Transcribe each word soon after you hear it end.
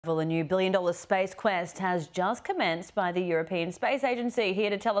Well, a new billion-dollar space quest has just commenced by the European Space Agency.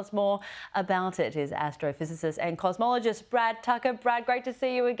 Here to tell us more about it is astrophysicist and cosmologist Brad Tucker. Brad, great to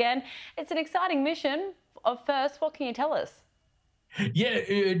see you again. It's an exciting mission. First, what can you tell us?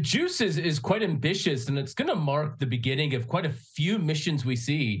 Yeah, JUICE is quite ambitious, and it's going to mark the beginning of quite a few missions we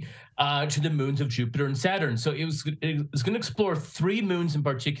see to the moons of Jupiter and Saturn. So it's going to explore three moons in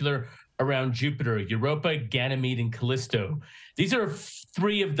particular around Jupiter: Europa, Ganymede, and Callisto. These are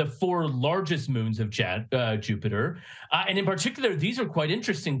three of the four largest moons of Jupiter. And in particular, these are quite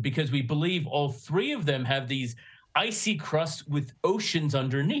interesting because we believe all three of them have these icy crusts with oceans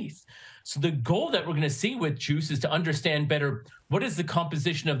underneath. So the goal that we're going to see with JUICE is to understand better what is the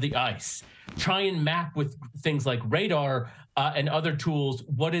composition of the ice, try and map with things like radar and other tools,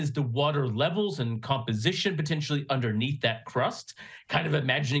 what is the water levels and composition potentially underneath that crust, kind of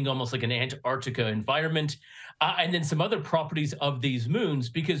imagining almost like an Antarctica environment, and then some other properties of these moons,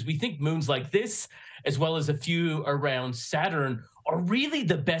 because we think moons like this, as well as a few around Saturn, are really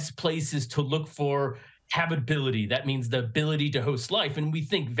the best places to look for habitability. That means the ability to host life. And we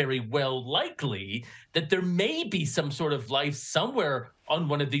think very well likely that there may be some sort of life somewhere on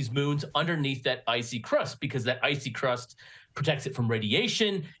one of these moons underneath that icy crust, because that icy crust protects it from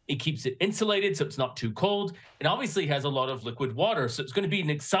radiation. It keeps it insulated so it's not too cold, and obviously has a lot of liquid water. So it's going to be an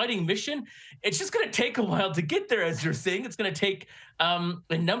exciting mission. It's just going to take a while to get there, as you're saying. It's going to take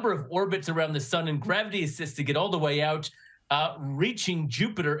a number of orbits around the sun and gravity assist to get all the way out, reaching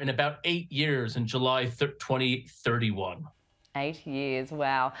Jupiter in about 8 years in July 2031. 8 years,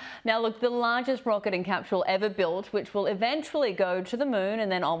 wow. Now look, the largest rocket and capsule ever built, which will eventually go to the moon and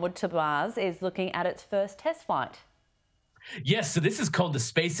then onward to Mars, is looking at its first test flight. Yes, so this is called the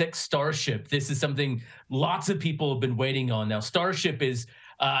SpaceX Starship. This is something lots of people have been waiting on. Now, Starship is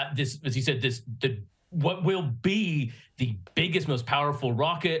this, as you said, what will be the biggest, most powerful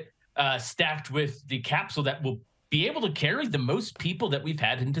rocket, stacked with the capsule that will be able to carry the most people that we've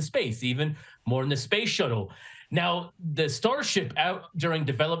had into space, even more in the space shuttle. Now, the Starship out during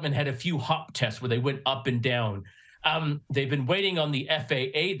development had a few hop tests where they went up and down. They've been waiting on the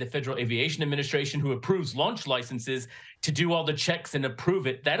FAA, the Federal Aviation Administration, who approves launch licenses, to do all the checks and approve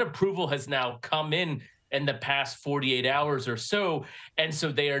it. That approval has now come in the past 48 hours or so. And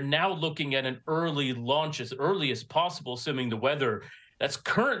so they are now looking at an early launch, as early as possible, assuming the weather. That's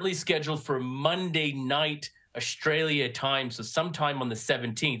currently scheduled for Monday night, Australia time, so sometime on the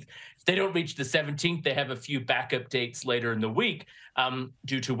 17th. If they don't reach the 17th, they have a few backup dates later in the week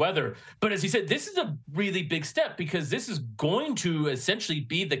due to weather. But as you said, this is a really big step, because this is going to essentially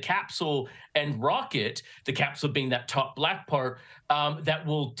be the capsule and rocket, the capsule being that top black part, that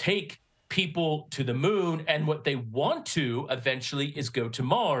will take people to the moon, and what they want to eventually is go to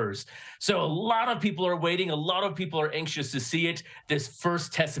Mars. So a lot of people are waiting. A lot of people are anxious to see it. This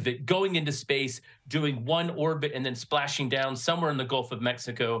first test of it going into space, doing one orbit, and then splashing down somewhere in the Gulf of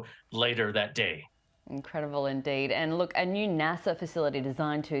Mexico later that day. Incredible indeed. And look, a new NASA facility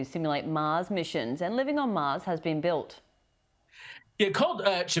designed to simulate Mars missions and living on Mars has been built. Yeah, called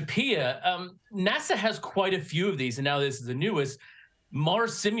Chapea. NASA has quite a few of these, and now this is the newest.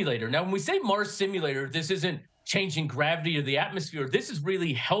 Mars Simulator. Now, when we say Mars Simulator, this isn't changing gravity or the atmosphere. This is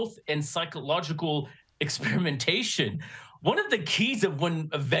really health and psychological experimentation. One of the keys of when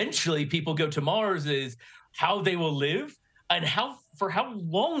eventually people go to Mars is how they will live and for how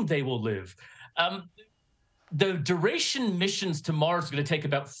long they will live. The duration missions to Mars are going to take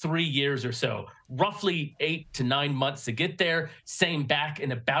about 3 years or so, roughly 8 to 9 months to get there, same back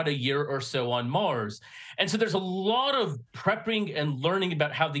in about a year or so on Mars. And so there's a lot of prepping and learning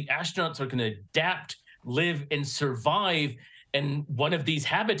about how the astronauts are going to adapt, live, and survive in one of these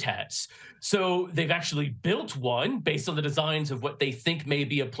habitats. So they've actually built one based on the designs of what they think may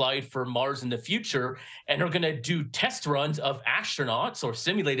be applied for Mars in the future, and are going to do test runs of astronauts or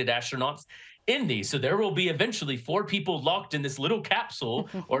simulated astronauts in these. So there will be eventually 4 people locked in this little capsule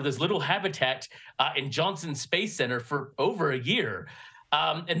or this little habitat in Johnson Space Center for over a year.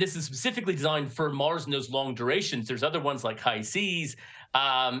 And this is specifically designed for Mars and those long durations. There's other ones like High Seas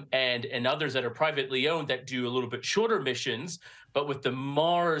and others that are privately owned that do a little bit shorter missions. But with the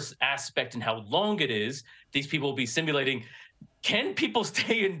Mars aspect and how long it is, these people will be simulating, can people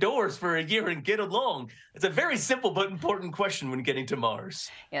stay indoors for a year and get along? It's a very simple but important question when getting to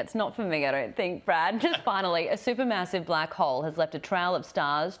Mars. Yeah, it's not for me, I don't think, Brad. Just finally, a supermassive black hole has left a trail of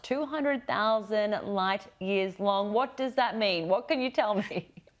stars 200,000 light years long. What does that mean? What can you tell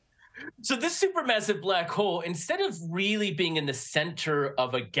me? So this supermassive black hole, instead of really being in the center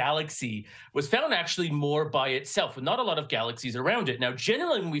of a galaxy, was found actually more by itself, with not a lot of galaxies around it. Now,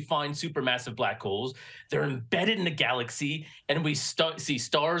 generally, when we find supermassive black holes, they're embedded in a galaxy, and we see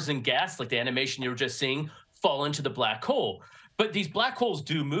stars and gas, like the animation you were just seeing, fall into the black hole. But these black holes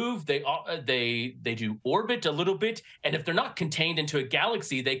do move. They do orbit a little bit, and if they're not contained into a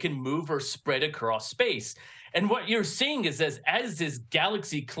galaxy, they can move or spread across space. And what you're seeing is as this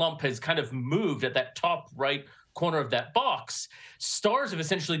galaxy clump has kind of moved at that top right corner of that box, stars have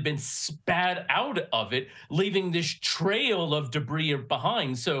essentially been spat out of it, leaving this trail of debris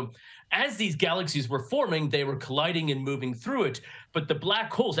behind. So as these galaxies were forming, they were colliding and moving through it. But the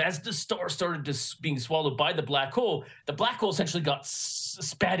black holes, as the star started to being swallowed by the black hole essentially got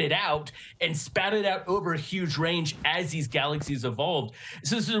spatted out and spatted out over a huge range as these galaxies evolved.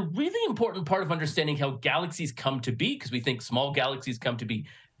 So this is a really important part of understanding how galaxies come to be, because we think small galaxies come to be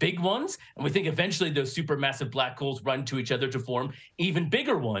big ones, and we think eventually those supermassive black holes run to each other to form even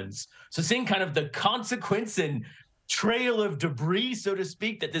bigger ones. So seeing kind of the consequence and trail of debris, so to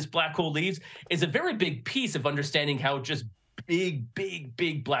speak, that this black hole leaves is a very big piece of understanding how just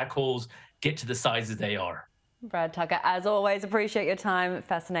big black holes get to the sizes they are. Brad Tucker, as always, appreciate your time.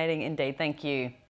 Fascinating indeed. Thank you.